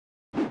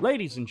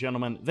Ladies and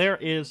gentlemen, there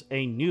is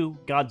a new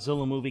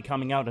Godzilla movie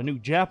coming out, a new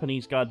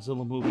Japanese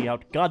Godzilla movie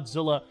out,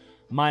 Godzilla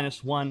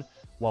Minus One.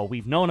 While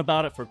we've known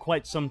about it for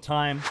quite some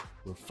time,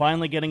 we're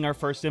finally getting our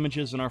first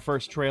images and our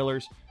first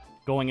trailers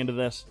going into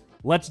this.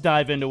 Let's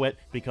dive into it,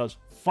 because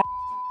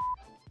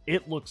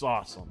it looks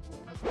awesome.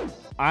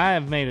 I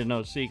have made it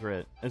no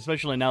secret,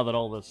 especially now that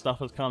all this stuff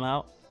has come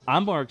out,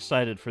 I'm more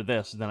excited for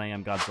this than I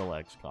am Godzilla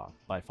X Kong,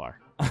 by far.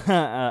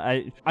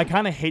 I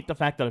kind of hate the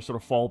fact that I sort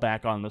of fall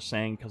back on the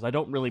saying, because I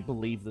don't really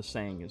believe the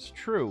saying is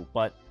true,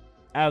 but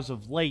as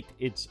of late,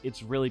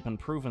 it's really been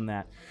proven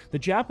that the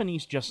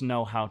Japanese just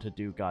know how to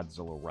do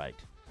Godzilla right.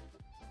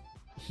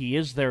 He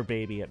is their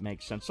baby, it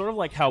makes sense. Sort of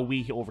like how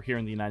we over here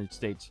in the United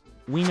States,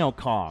 we know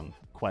Kong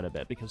quite a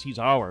bit, because he's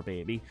our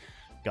baby.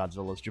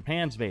 Godzilla's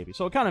Japan's baby.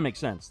 So it kind of makes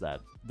sense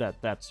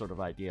that sort of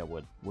idea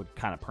would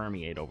kind of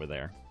permeate over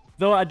there.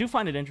 Though I do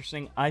find it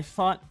interesting, I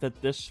thought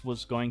that this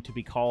was going to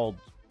be called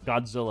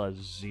Godzilla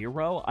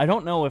Zero. I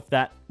don't know if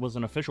that was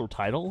an official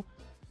title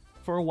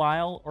for a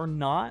while or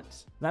not.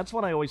 That's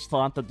what I always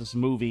thought that this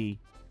movie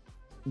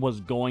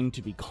was going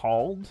to be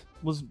called,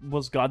 was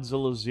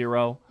Godzilla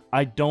Zero.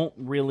 I don't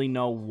really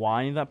know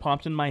why that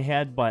popped in my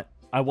head, but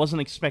I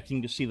wasn't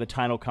expecting to see the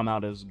title come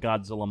out as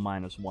Godzilla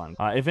Minus One.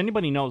 If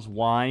anybody knows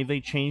why they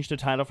changed the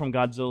title from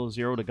Godzilla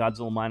Zero to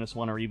Godzilla Minus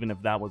One, or even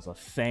if that was a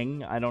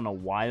thing, I don't know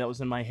why that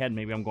was in my head.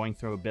 Maybe I'm going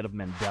through a bit of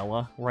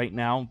Mandela right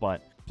now,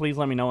 but please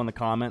let me know in the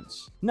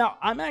comments. Now,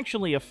 I'm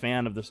actually a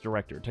fan of this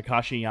director,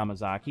 Takashi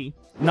Yamazaki.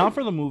 Not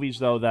for the movies,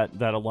 though, that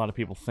a lot of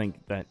people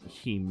think that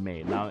he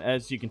made. Now,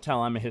 as you can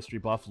tell, I'm a history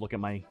buff. Look at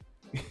my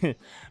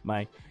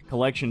my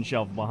collection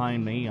shelf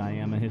behind me. I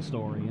am a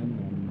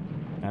historian,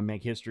 and I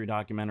make history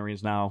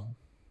documentaries now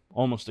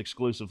almost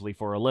exclusively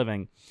for a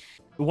living.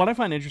 What I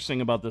find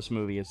interesting about this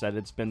movie is that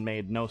it's been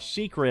made no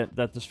secret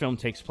that this film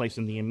takes place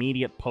in the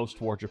immediate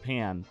post-war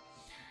Japan,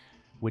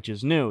 which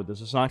is new. This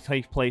does not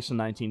take place in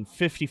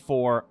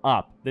 1954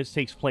 up. This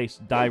takes place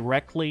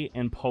directly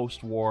in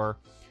post-war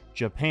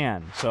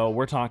Japan. So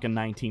we're talking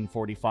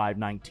 1945,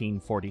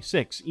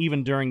 1946,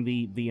 even during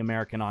the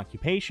American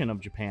occupation of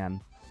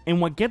Japan. And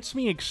what gets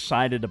me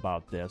excited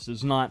about this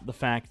is not the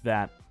fact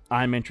that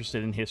I'm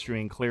interested in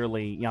history, and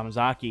clearly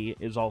Yamazaki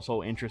is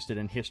also interested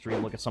in history.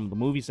 Look at some of the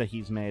movies that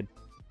he's made.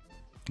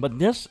 But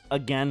this,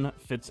 again,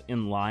 fits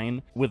in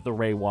line with the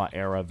Reiwa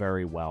era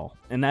very well.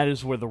 And that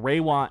is where the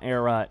Reiwa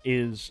era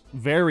is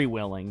very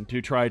willing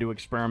to try to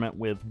experiment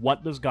with,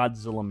 what does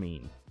Godzilla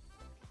mean?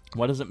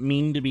 What does it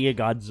mean to be a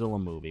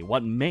Godzilla movie?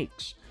 What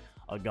makes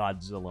a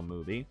Godzilla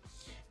movie?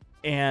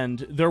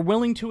 And they're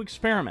willing to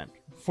experiment,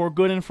 for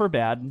good and for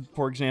bad.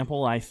 For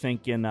example, I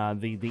think in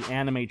the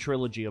anime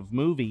trilogy of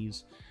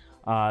movies,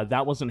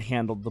 that wasn't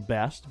handled the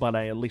best, but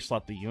I at least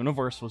thought the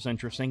universe was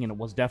interesting, and it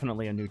was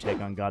definitely a new take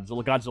on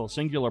Godzilla. Godzilla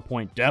Singular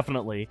Point,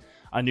 definitely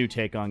a new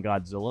take on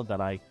Godzilla that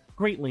I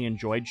greatly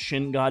enjoyed.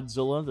 Shin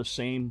Godzilla, the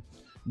same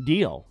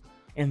deal.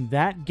 And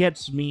that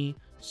gets me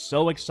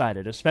so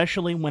excited,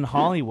 especially when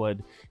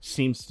Hollywood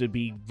seems to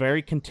be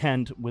very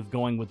content with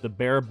going with the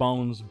bare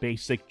bones,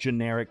 basic,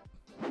 generic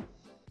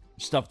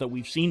stuff that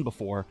we've seen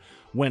before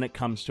when it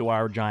comes to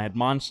our giant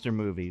monster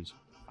movies.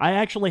 I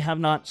actually have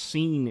not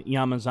seen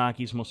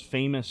Yamazaki's most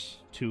famous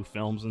two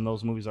films, and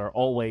those movies are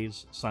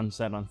always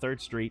Sunset on 3rd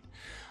Street.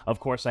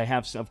 Of course, I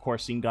have, of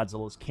course, seen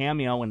Godzilla's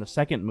cameo in the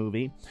second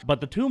movie,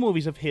 but the two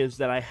movies of his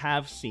that I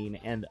have seen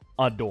and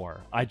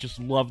adore, I just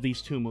love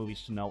these two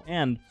movies to no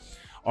end,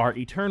 are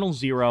Eternal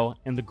Zero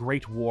and The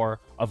Great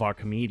War of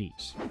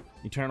Archimedes.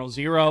 Eternal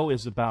Zero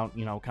is about,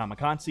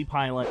 kamikaze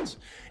pilots,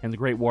 and The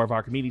Great War of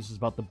Archimedes is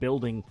about the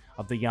building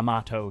of the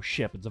Yamato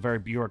ship. It's a very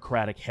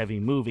bureaucratic, heavy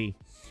movie.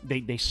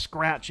 They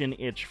scratch an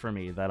itch for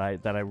me that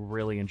I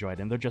really enjoyed,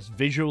 and they're just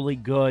visually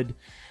good.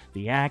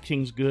 The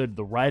acting's good,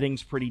 the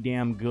writing's pretty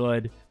damn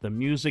good, the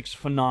music's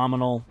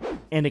phenomenal,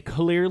 and it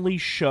clearly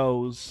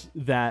shows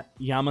that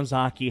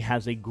Yamazaki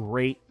has a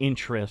great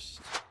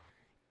interest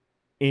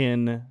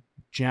in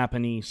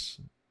Japanese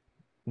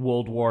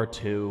World War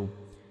II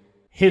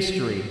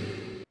history,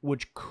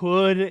 which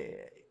could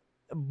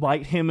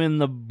bite him in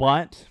the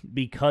butt,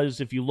 because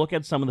if you look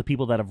at some of the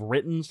people that have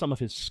written some of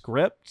his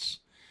scripts,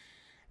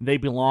 they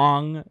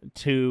belong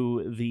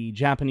to the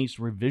Japanese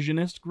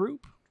revisionist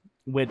group,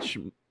 which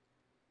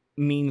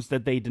means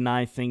that they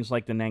deny things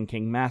like the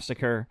Nanking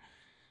Massacre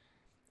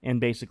and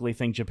basically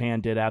think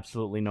Japan did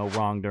absolutely no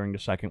wrong during the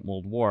Second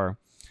World War.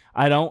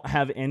 I don't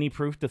have any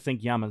proof to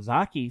think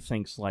Yamazaki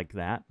thinks like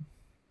that,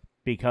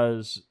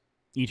 because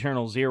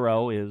Eternal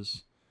Zero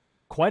is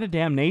quite a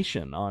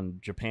damnation on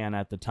Japan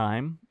at the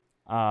time,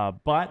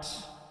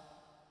 but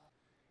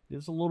it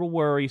is a little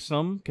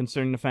worrisome,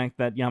 considering the fact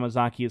that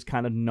Yamazaki is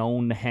kind of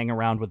known to hang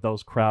around with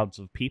those crowds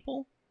of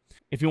people.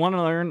 If you want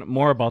to learn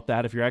more about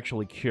that, if you're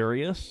actually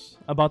curious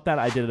about that,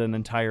 I did an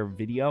entire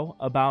video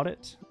about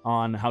it,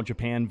 on how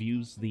Japan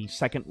views the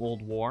Second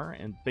World War,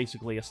 and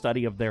basically a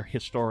study of their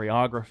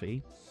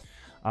historiography,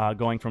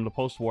 going from the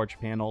post-war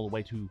Japan all the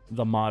way to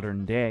the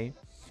modern day.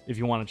 If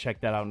you want to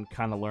check that out and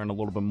kind of learn a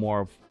little bit more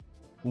of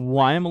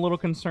why I'm a little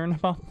concerned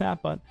about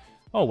that, but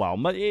oh well.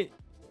 But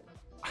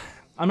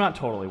I'm not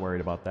totally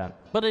worried about that.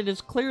 But it is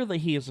clear that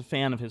he is a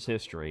fan of his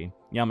history.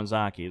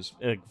 Yamazaki is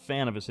a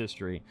fan of his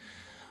history.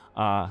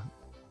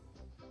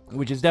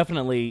 Which is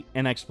definitely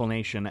an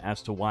explanation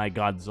as to why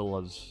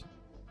Godzilla's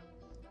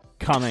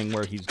coming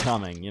where he's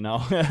coming, you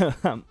know?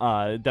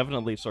 It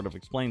definitely sort of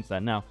explains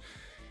that. Now,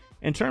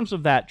 in terms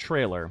of that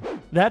trailer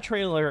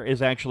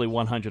is actually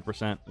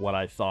 100% what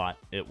I thought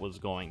it was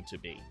going to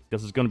be.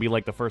 Because it's going to be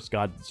like the first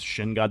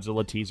Shin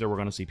Godzilla teaser. We're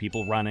going to see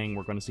people running,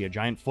 we're going to see a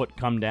giant foot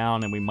come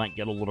down, and we might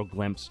get a little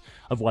glimpse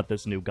of what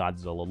this new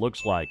Godzilla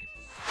looks like.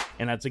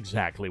 And that's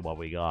exactly what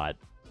we got.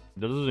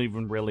 It doesn't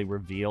even really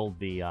reveal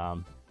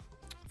the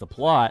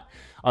plot,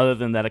 other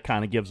than that it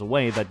kind of gives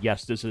away that,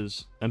 yes, this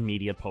is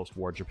immediate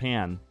post-war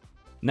Japan.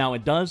 Now,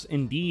 it does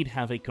indeed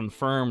have a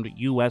confirmed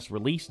U.S.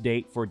 release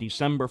date for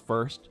December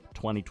 1st,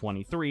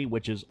 2023,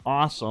 which is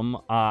awesome.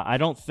 I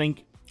don't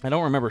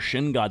remember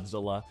Shin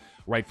Godzilla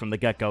right from the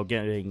get-go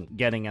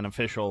getting an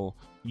official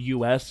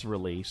U.S.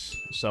 release,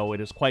 so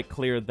it is quite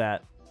clear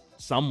that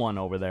someone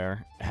over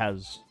there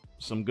has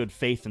some good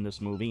faith in this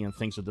movie and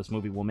thinks that this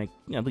movie will make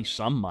at least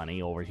some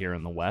money over here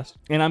in the West.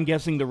 And I'm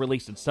guessing the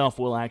release itself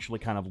will actually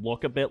kind of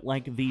look a bit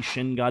like the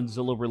Shin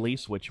Godzilla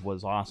release, which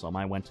was awesome.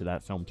 I went to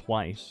that film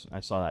twice.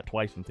 I saw that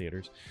twice in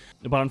theaters.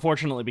 But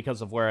unfortunately,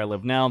 because of where I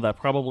live now, that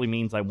probably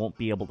means I won't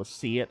be able to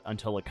see it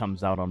until it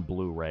comes out on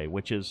Blu-ray,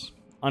 which is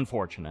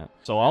unfortunate.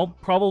 So I'll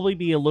probably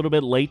be a little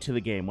bit late to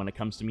the game when it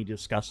comes to me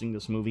discussing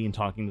this movie and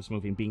talking this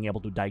movie and being able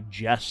to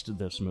digest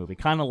this movie,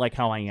 kind of like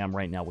how I am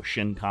right now with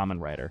Shin Kamen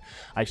Rider.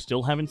 I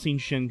still haven't seen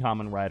Shin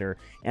Kamen Rider,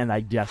 and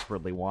I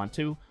desperately want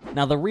to.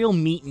 Now, the real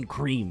meat and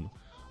cream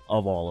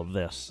of all of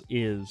this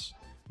is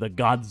the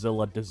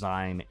Godzilla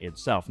design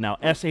itself. Now,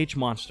 SH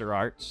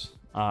Monsterarts,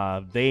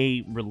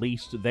 they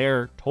released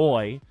their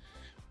toy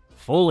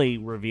fully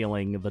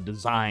revealing the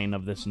design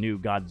of this new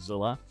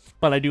Godzilla,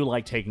 but I do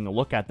like taking a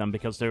look at them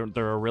because they're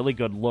a really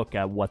good look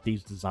at what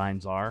these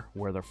designs are,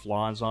 where their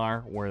flaws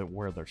are,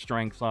 where their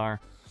strengths are,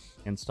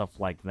 and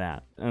stuff like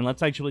that. And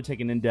let's actually take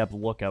an in-depth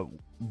look at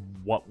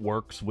what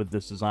works with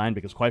this design,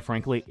 because quite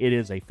frankly, it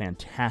is a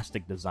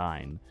fantastic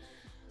design.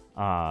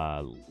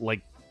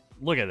 Like,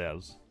 look at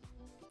this.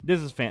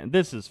 This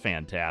is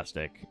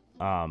fantastic.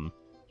 I'm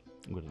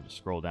going to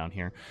scroll down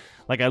here.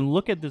 Like, I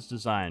look at this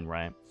design,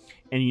 right?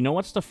 And you know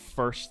what's the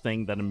first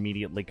thing that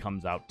immediately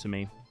comes out to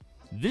me?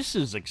 This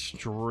is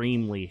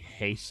extremely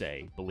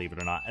Heisei, believe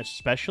it or not,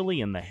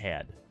 especially in the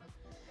head.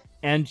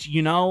 And,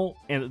 you know,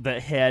 the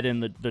head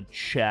and the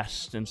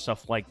chest and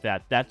stuff like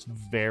that, that's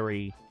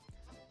very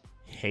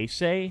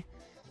Heisei.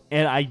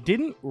 And I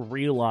didn't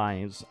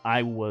realize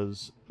I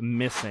was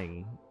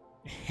missing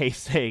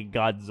Heisei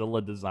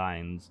Godzilla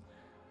designs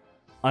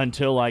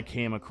until I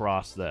came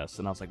across this,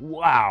 and I was like,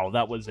 wow,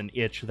 that was an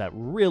itch that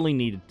really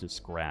needed to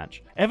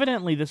scratch.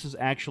 Evidently, this is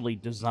actually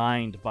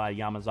designed by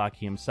Yamazaki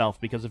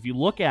himself, because if you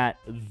look at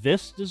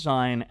this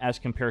design as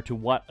compared to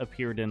what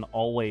appeared in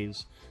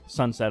Always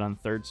Sunset on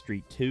 3rd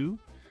Street 2,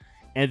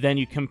 and then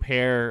you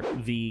compare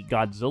the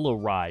Godzilla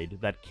ride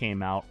that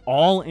came out,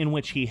 all in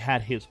which he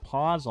had his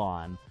paws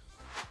on,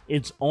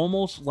 it's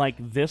almost like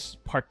this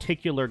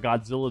particular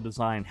Godzilla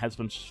design has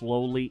been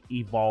slowly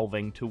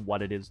evolving to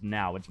what it is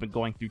now. It's been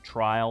going through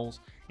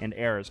trials and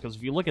errors. Because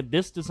if you look at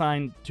this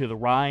design to the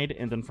ride,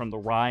 and then from the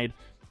ride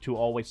to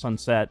Always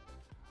Sunset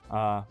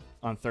on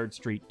 3rd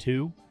Street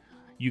 2,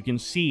 you can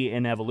see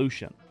an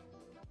evolution.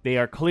 They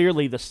are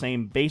clearly the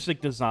same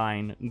basic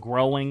design,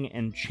 growing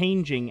and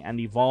changing and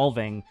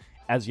evolving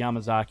as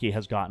Yamazaki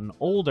has gotten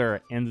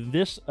older, and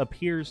this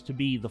appears to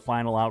be the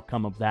final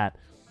outcome of that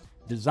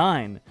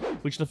design,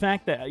 which the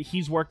fact that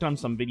he's worked on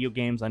some video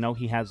games, I know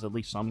he has at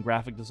least some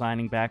graphic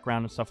designing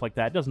background and stuff like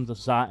that,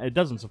 it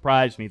doesn't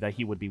surprise me that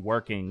he would be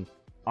working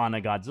on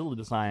a Godzilla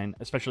design,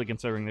 especially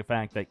considering the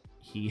fact that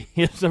he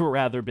is a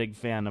rather big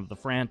fan of the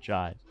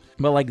franchise.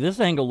 But, like, this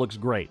angle looks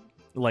great.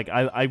 Like,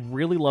 I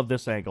really love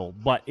this angle,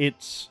 but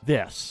it's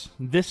this.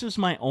 This is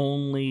my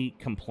only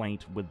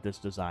complaint with this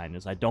design,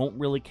 is I don't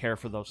really care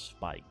for those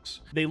spikes.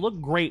 They look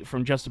great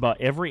from just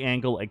about every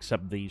angle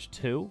except these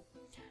two.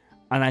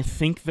 And I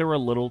think they're a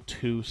little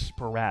too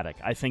sporadic.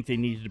 I think they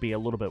needed to be a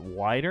little bit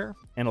wider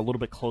and a little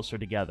bit closer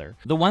together.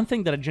 The one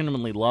thing that I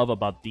genuinely love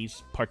about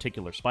these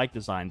particular spike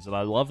designs, that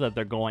I love that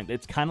they're going,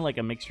 it's kind of like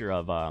a mixture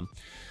of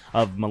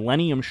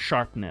Millennium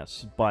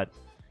Sharpness, but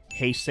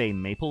Heisei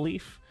Maple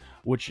Leaf,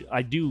 which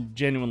I do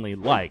genuinely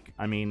like.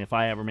 I mean, if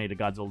I ever made a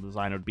Godzilla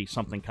design, it would be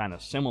something kind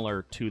of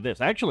similar to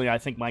this. Actually, I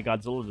think my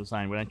Godzilla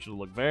design would actually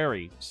look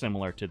very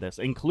similar to this,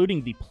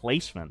 including the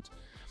placement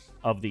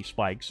of the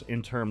spikes in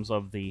terms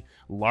of the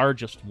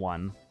largest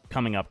one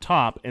coming up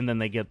top, and then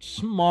they get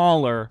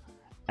smaller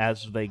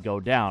as they go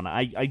down.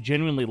 I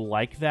genuinely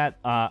like that.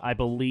 I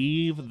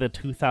believe the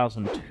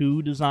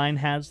 2002 design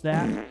has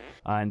that,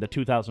 and the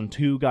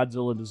 2002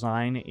 Godzilla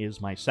design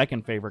is my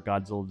second favorite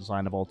Godzilla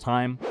design of all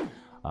time,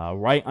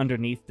 right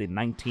underneath the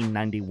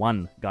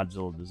 1991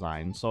 Godzilla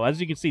design. So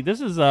as you can see, this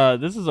is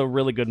a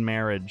really good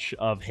marriage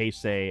of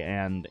Heisei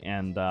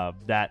and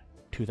that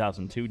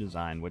 2002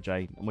 design, which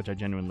I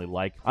genuinely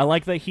like. I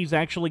like that he's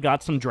actually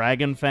got some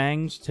dragon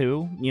fangs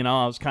too. You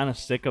know, I was kind of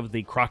sick of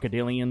the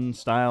crocodilian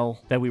style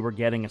that we were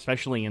getting,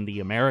 especially in the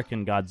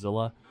American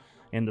Godzilla,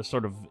 and the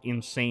sort of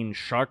insane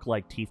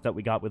shark-like teeth that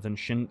we got within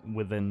Shin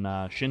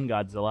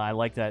Godzilla. I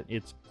like that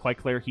it's quite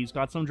clear he's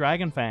got some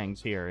dragon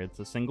fangs here. It's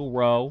a single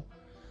row.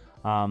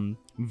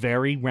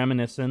 Very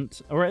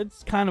reminiscent, or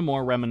it's kind of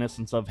more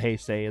reminiscent of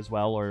Heisei as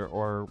well,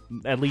 or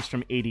at least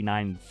from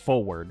 89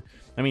 forward.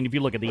 I mean, if you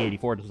look at the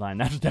 84 design,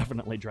 that's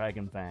definitely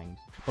dragon fangs.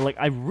 But, like,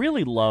 I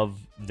really love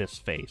this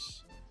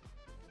face.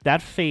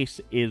 That face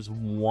is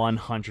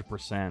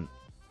 100%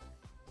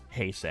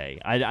 Heisei.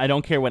 I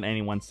don't care what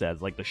anyone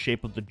says. Like, the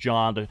shape of the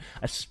jaw,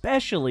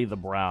 especially the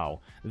brow.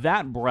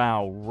 That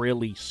brow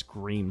really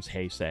screams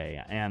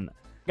Heisei, and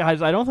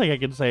guys, I don't think I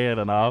can say it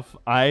enough.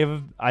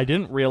 I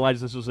didn't realize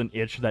this was an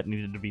itch that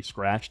needed to be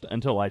scratched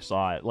until I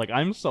saw it. Like,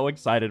 I'm so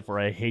excited for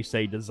a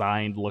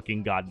Heisei-designed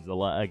looking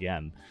Godzilla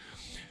again.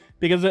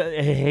 Because the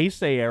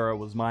Heisei era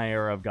was my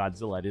era of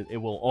Godzilla. It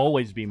will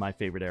always be my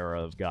favorite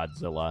era of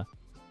Godzilla.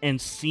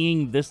 And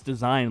seeing this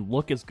design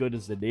look as good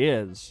as it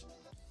is,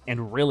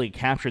 and really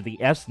capture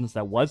the essence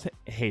that was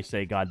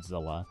Heisei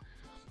Godzilla,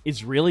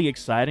 is really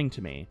exciting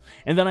to me.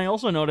 And then I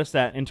also noticed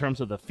that in terms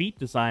of the feet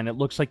design, it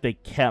looks like they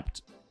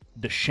kept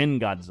the Shin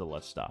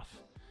Godzilla stuff.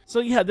 So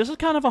yeah, this is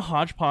kind of a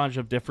hodgepodge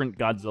of different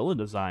Godzilla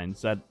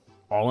designs that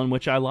all in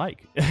which I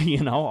like,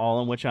 you know,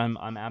 all in which I'm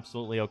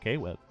absolutely okay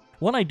with.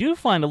 What I do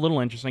find a little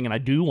interesting, and I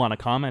do want to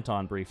comment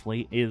on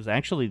briefly, is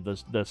actually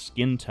the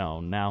skin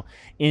tone. Now,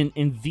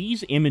 in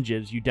these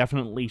images, you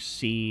definitely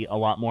see a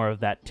lot more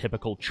of that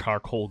typical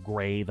charcoal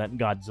gray that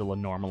Godzilla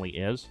normally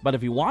is. But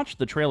if you watch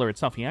the trailer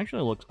itself, he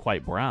actually looks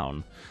quite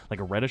brown,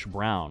 like a reddish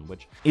brown,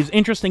 which is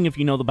interesting if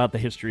you know about the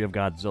history of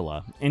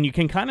Godzilla. And you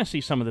can kind of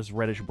see some of this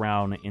reddish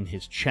brown in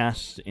his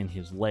chest, in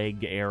his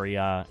leg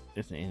area,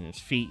 in his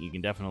feet. You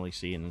can definitely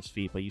see in his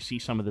feet, but you see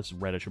some of this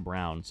reddish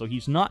brown. So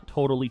he's not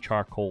totally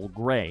charcoal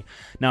gray.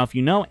 Now, if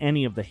you know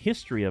any of the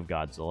history of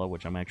Godzilla,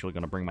 which I'm actually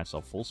going to bring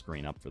myself full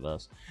screen up for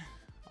this,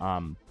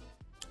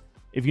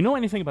 if you know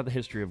anything about the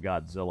history of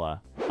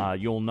Godzilla,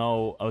 you'll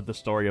know of the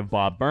story of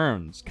Bob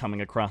Burns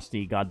coming across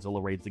the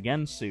Godzilla Raids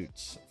Again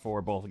suits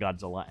for both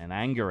Godzilla and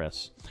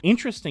Anguirus.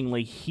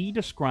 Interestingly, he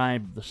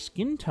described the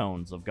skin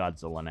tones of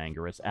Godzilla and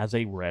Anguirus as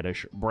a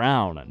reddish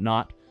brown,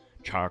 not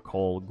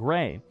charcoal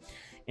gray.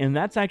 And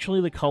that's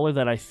actually the color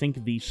that I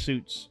think these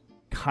suits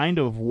kind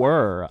of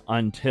were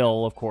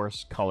until, of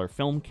course, color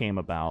film came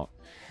about,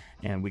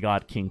 and we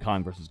got King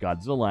Kong vs.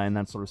 Godzilla, and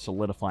that sort of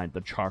solidified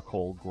the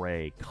charcoal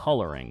gray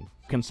coloring.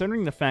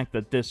 Considering the fact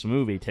that this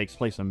movie takes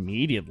place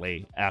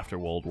immediately after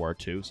World War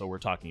II, so we're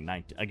talking,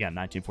 again,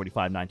 1945,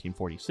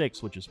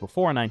 1946, which is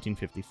before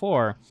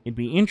 1954, it'd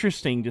be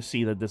interesting to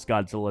see that this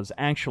Godzilla is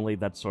actually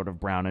that sort of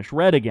brownish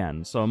red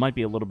again, so it might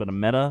be a little bit of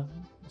meta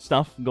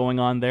stuff going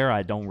on there.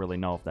 I don't really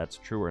know if that's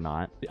true or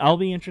not. I'll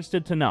be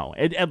interested to know.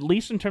 At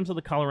least in terms of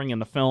the coloring in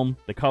the film,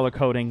 the color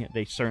coding,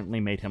 they certainly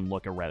made him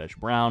look a reddish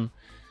brown.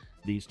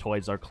 These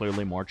toys are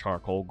clearly more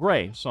charcoal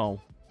gray, so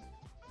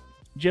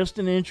just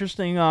an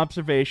interesting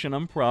observation.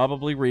 I'm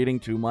probably reading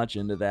too much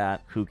into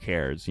that. Who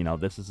cares? You know,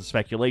 this is a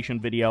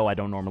speculation video. I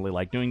don't normally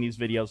like doing these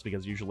videos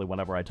because usually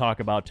whatever I talk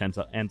about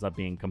ends up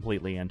being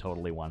completely and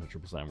totally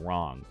 100%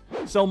 wrong.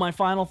 So my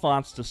final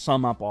thoughts to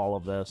sum up all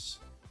of this.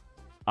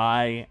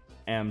 I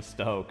am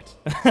stoked.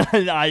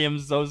 I am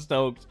so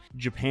stoked.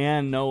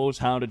 Japan knows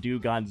how to do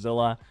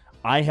Godzilla.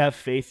 I have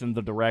faith in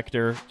the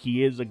director.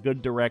 He is a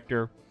good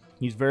director.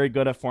 He's very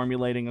good at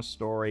formulating a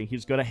story.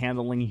 He's good at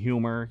handling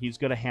humor. He's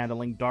good at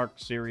handling dark,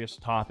 serious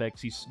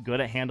topics. He's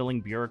good at handling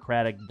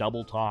bureaucratic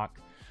double talk.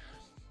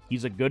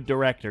 He's a good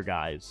director,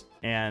 guys.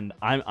 And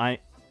I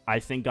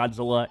think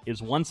Godzilla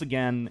is once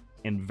again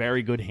in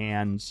very good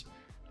hands.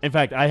 In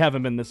fact, I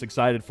haven't been this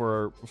excited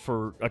for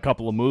a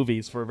couple of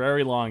movies for a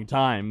very long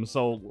time.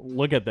 So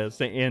look at this.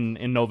 In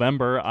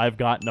November, I've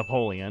got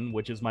Napoleon,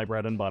 which is my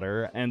bread and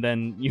butter. And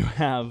then you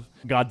have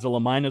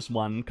Godzilla Minus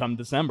One come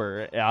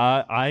December.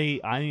 I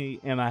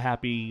am a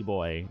happy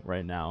boy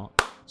right now.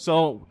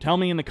 So tell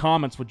me in the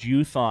comments what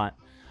you thought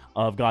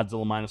of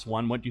Godzilla Minus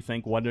One. What do you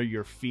think? What are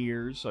your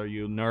fears? Are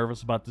you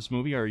nervous about this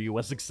movie? Are you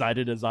as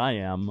excited as I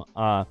am?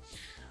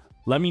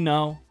 Let me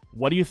know.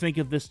 What do you think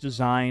of this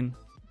design?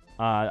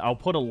 I'll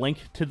put a link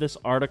to this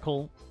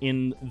article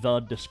in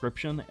the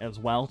description as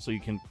well, so you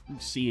can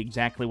see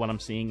exactly what I'm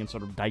seeing and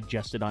sort of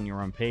digest it on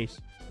your own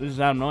pace. This is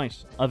Adam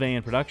Noyce of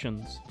AN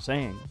Productions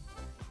saying,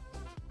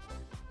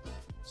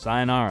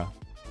 sayonara.